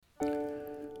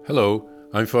Hello,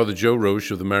 I'm Father Joe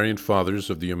Roche of the Marian Fathers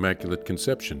of the Immaculate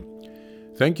Conception.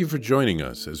 Thank you for joining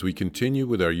us as we continue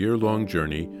with our year-long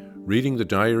journey reading the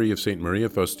diary of St. Maria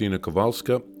Faustina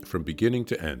Kowalska from beginning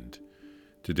to end.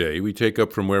 Today we take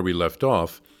up from where we left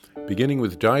off, beginning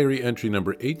with diary entry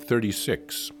number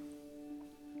 836.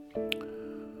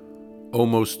 O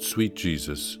most sweet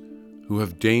Jesus, who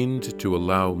have deigned to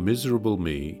allow miserable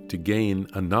me to gain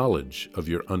a knowledge of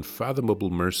your unfathomable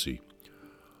mercy,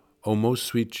 O most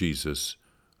sweet Jesus,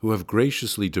 who have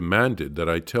graciously demanded that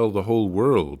I tell the whole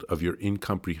world of your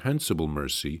incomprehensible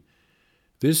mercy,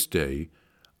 this day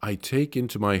I take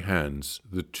into my hands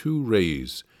the two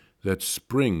rays that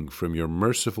spring from your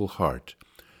merciful heart,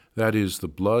 that is, the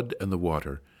blood and the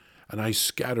water, and I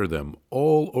scatter them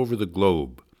all over the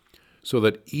globe, so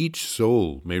that each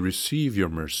soul may receive your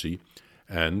mercy,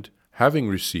 and, having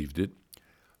received it,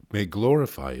 may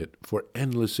glorify it for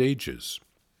endless ages.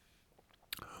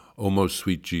 O most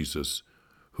sweet Jesus,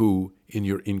 who, in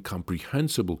your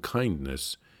incomprehensible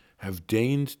kindness, have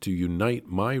deigned to unite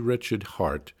my wretched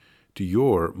heart to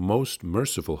your most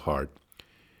merciful heart,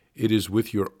 it is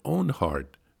with your own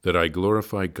heart that I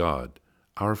glorify God,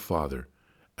 our Father,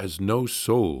 as no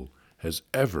soul has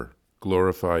ever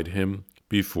glorified him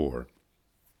before.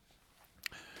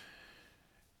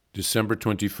 December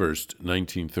 21st,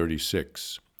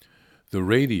 1936. The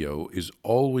radio is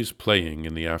always playing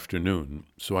in the afternoon,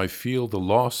 so I feel the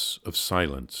loss of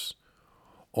silence.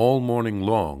 All morning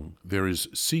long there is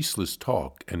ceaseless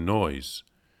talk and noise.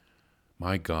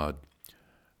 My God,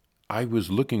 I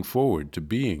was looking forward to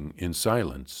being in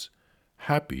silence,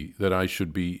 happy that I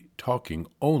should be talking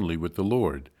only with the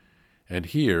Lord, and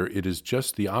here it is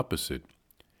just the opposite.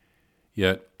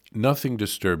 Yet nothing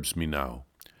disturbs me now,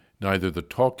 neither the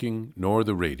talking nor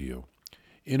the radio.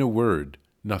 In a word,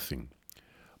 nothing.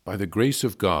 By the grace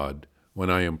of God, when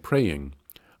I am praying,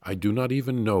 I do not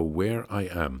even know where I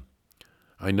am.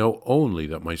 I know only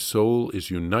that my soul is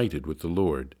united with the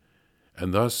Lord,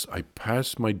 and thus I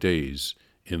pass my days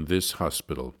in this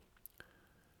hospital.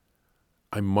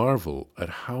 I marvel at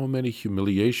how many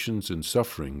humiliations and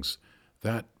sufferings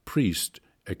that priest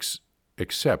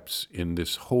accepts in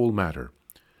this whole matter.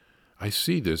 I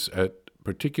see this at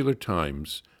particular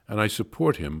times, and I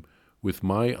support him with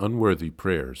my unworthy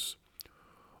prayers.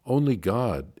 Only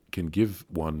God can give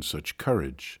one such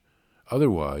courage.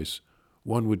 Otherwise,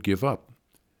 one would give up.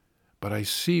 But I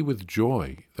see with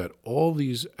joy that all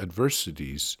these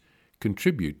adversities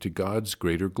contribute to God's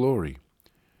greater glory.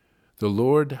 The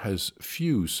Lord has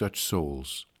few such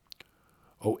souls.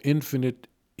 O infinite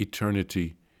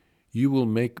eternity, you will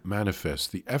make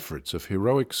manifest the efforts of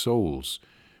heroic souls,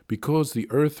 because the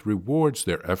earth rewards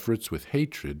their efforts with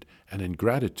hatred and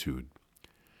ingratitude.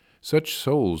 Such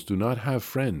souls do not have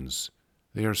friends.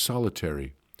 They are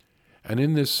solitary, and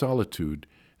in this solitude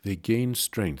they gain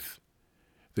strength.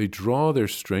 They draw their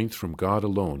strength from God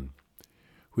alone.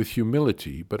 With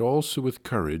humility, but also with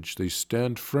courage, they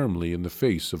stand firmly in the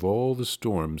face of all the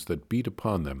storms that beat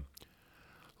upon them.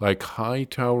 Like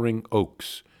high-towering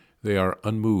oaks, they are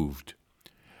unmoved.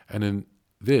 And in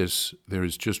this there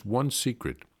is just one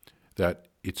secret, that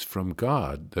it's from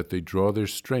God that they draw their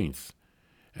strength,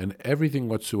 and everything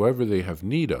whatsoever they have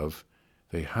need of,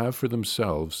 they have for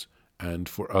themselves and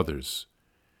for others.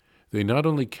 They not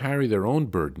only carry their own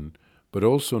burden, but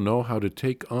also know how to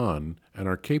take on, and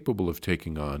are capable of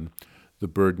taking on, the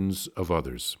burdens of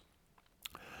others.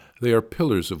 They are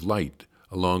pillars of light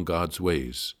along God's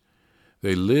ways.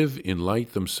 They live in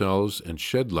light themselves and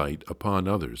shed light upon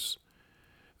others.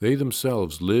 They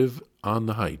themselves live on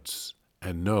the heights,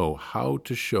 and know how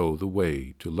to show the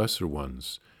way to lesser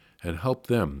ones, and help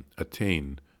them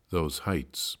attain those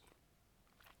heights.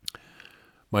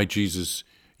 My Jesus,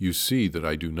 you see that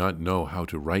I do not know how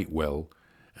to write well,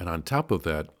 and on top of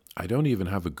that, I don't even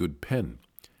have a good pen.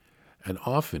 And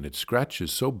often it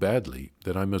scratches so badly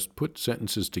that I must put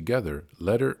sentences together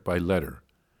letter by letter.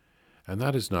 And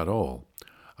that is not all.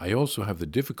 I also have the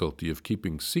difficulty of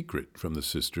keeping secret from the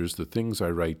sisters the things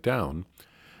I write down,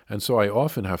 and so I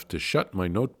often have to shut my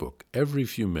notebook every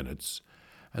few minutes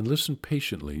and listen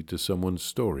patiently to someone's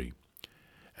story.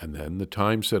 And then the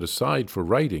time set aside for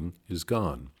writing is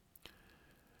gone.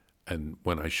 And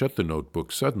when I shut the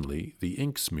notebook suddenly, the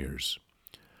ink smears.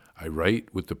 I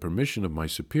write with the permission of my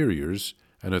superiors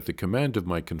and at the command of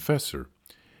my confessor.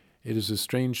 It is a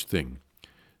strange thing.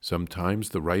 Sometimes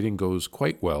the writing goes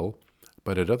quite well,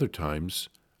 but at other times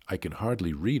I can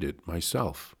hardly read it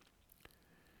myself.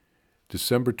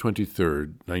 December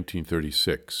 23rd,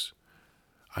 1936.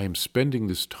 I am spending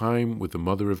this time with the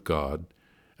Mother of God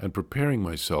and preparing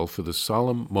myself for the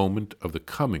solemn moment of the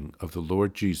coming of the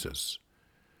Lord Jesus.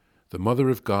 The Mother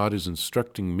of God is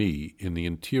instructing me in the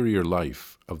interior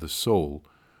life of the soul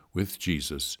with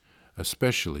Jesus,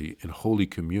 especially in Holy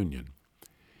Communion.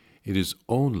 It is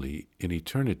only in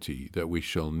eternity that we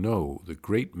shall know the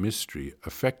great mystery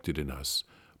effected in us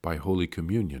by Holy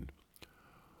Communion.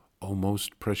 O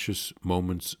most precious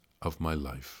moments of my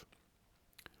life.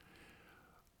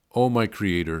 O my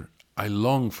Creator, I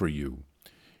long for you.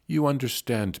 You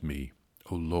understand me,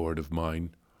 O Lord of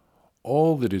mine.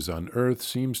 All that is on earth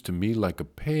seems to me like a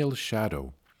pale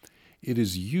shadow. It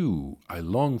is you I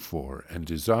long for and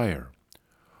desire.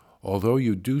 Although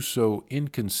you do so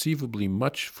inconceivably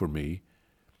much for me,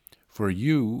 for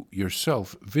you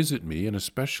yourself visit me in a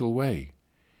special way.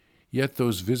 Yet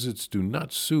those visits do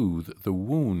not soothe the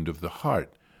wound of the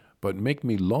heart, but make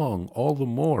me long all the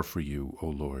more for you, O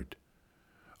Lord.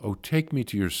 O take me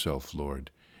to yourself, Lord,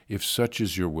 if such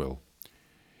is your will.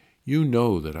 You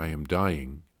know that I am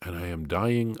dying, and I am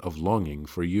dying of longing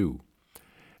for you.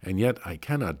 And yet I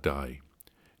cannot die.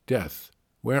 Death,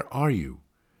 where are you?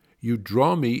 You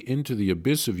draw me into the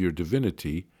abyss of your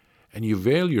divinity, and you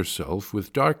veil yourself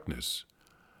with darkness.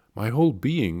 My whole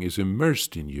being is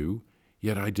immersed in you,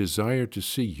 yet I desire to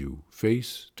see you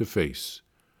face to face.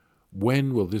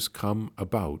 When will this come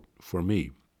about for me?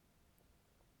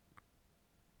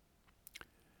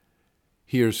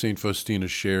 Here, St. Faustina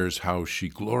shares how she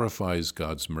glorifies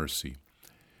God's mercy.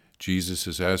 Jesus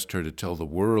has asked her to tell the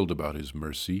world about his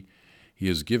mercy. He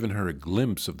has given her a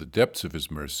glimpse of the depths of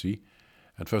his mercy,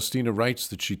 and Faustina writes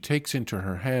that she takes into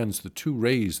her hands the two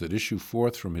rays that issue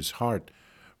forth from his heart,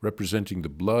 representing the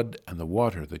blood and the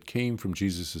water that came from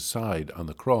Jesus' side on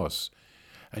the cross,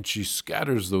 and she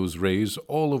scatters those rays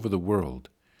all over the world.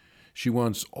 She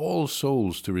wants all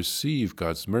souls to receive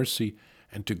God's mercy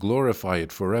and to glorify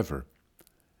it forever.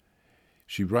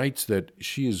 She writes that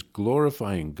she is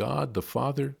glorifying God the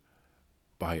Father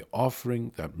by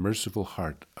offering that merciful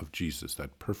heart of Jesus,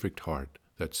 that perfect heart,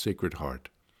 that sacred heart.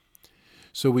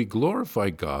 So we glorify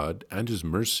God and his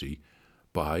mercy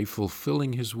by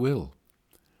fulfilling his will,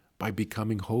 by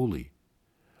becoming holy,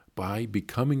 by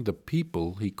becoming the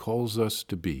people he calls us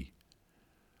to be,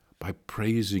 by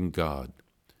praising God,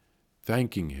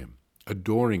 thanking him,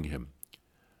 adoring him,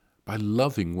 by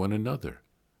loving one another,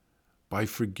 by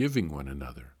forgiving one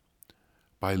another,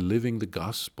 by living the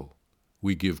gospel.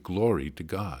 We give glory to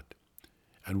God.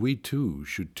 And we too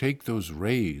should take those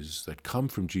rays that come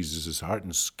from Jesus' heart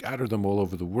and scatter them all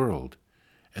over the world.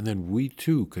 And then we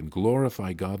too can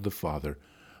glorify God the Father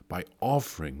by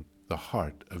offering the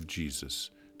heart of Jesus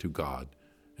to God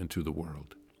and to the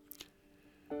world.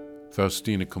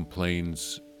 Faustina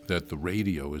complains that the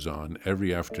radio is on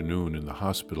every afternoon in the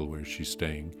hospital where she's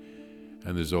staying,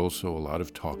 and there's also a lot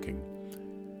of talking.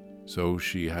 So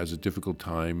she has a difficult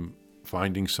time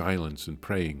finding silence and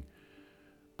praying.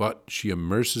 But she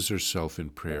immerses herself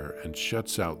in prayer and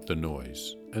shuts out the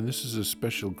noise. And this is a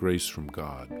special grace from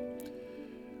God.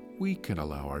 We can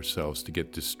allow ourselves to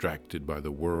get distracted by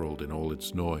the world and all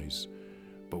its noise,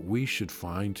 but we should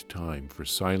find time for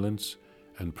silence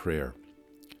and prayer.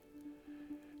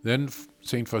 Then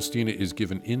St. Faustina is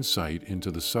given insight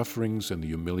into the sufferings and the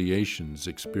humiliations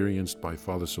experienced by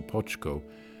Father Sopocko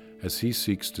as he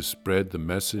seeks to spread the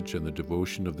message and the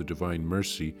devotion of the Divine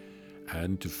Mercy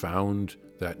and to found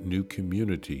that new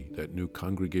community, that new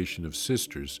congregation of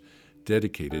sisters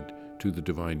dedicated to the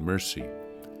Divine Mercy.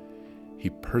 He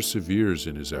perseveres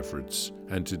in his efforts,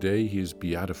 and today he is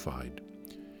beatified.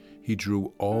 He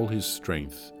drew all his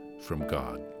strength from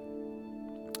God.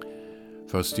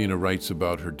 Faustina writes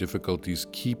about her difficulties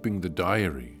keeping the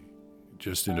diary,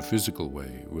 just in a physical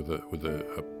way, with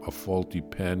a faulty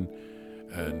pen,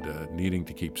 and needing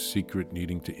to keep secret,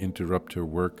 needing to interrupt her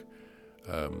work.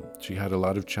 She had a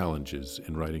lot of challenges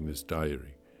in writing this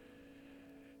diary.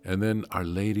 And then Our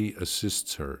Lady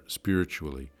assists her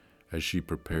spiritually as she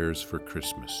prepares for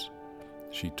Christmas.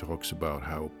 She talks about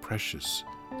how precious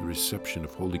the reception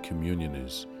of Holy Communion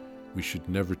is. We should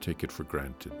never take it for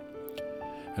granted.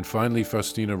 And finally,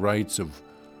 Faustina writes of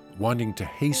wanting to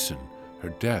hasten her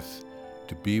death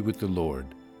to be with the Lord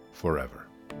forever.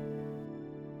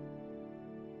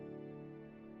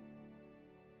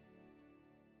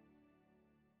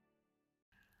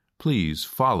 Please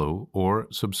follow or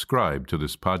subscribe to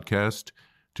this podcast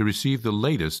to receive the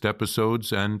latest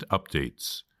episodes and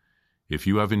updates. If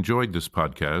you have enjoyed this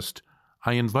podcast,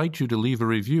 I invite you to leave a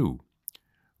review.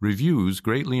 Reviews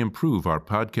greatly improve our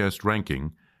podcast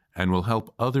ranking and will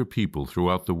help other people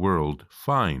throughout the world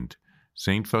find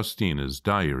St. Faustina's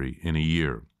Diary in a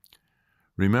Year.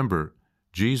 Remember,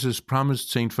 Jesus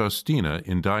promised St. Faustina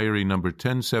in Diary number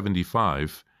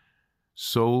 1075,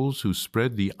 souls who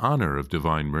spread the honor of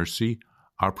divine mercy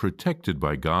are protected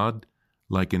by God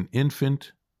like an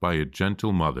infant by a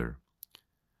gentle mother.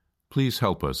 Please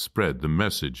help us spread the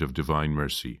message of divine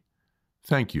mercy.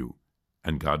 Thank you,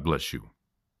 and God bless you.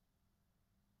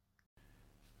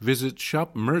 Visit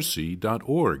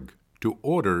shopmercy.org to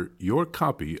order your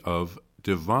copy of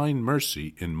Divine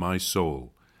Mercy in My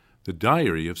Soul, the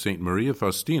Diary of St. Maria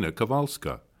Faustina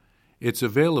Kowalska. It's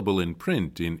available in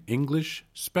print in English,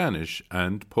 Spanish,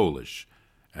 and Polish,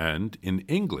 and in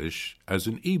English as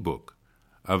an e-book,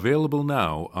 available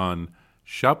now on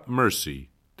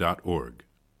shopmercy.org.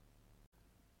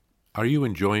 Are you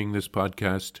enjoying this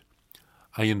podcast?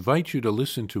 I invite you to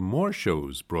listen to more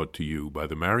shows brought to you by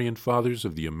the Marian Fathers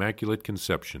of the Immaculate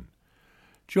Conception.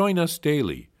 Join us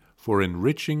daily for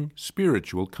enriching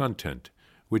spiritual content,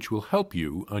 which will help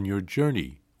you on your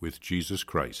journey with Jesus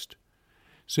Christ.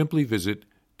 Simply visit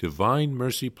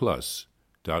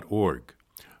DivineMercyPlus.org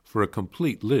for a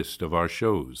complete list of our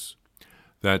shows.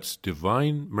 That's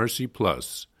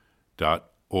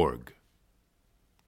DivineMercyPlus.org.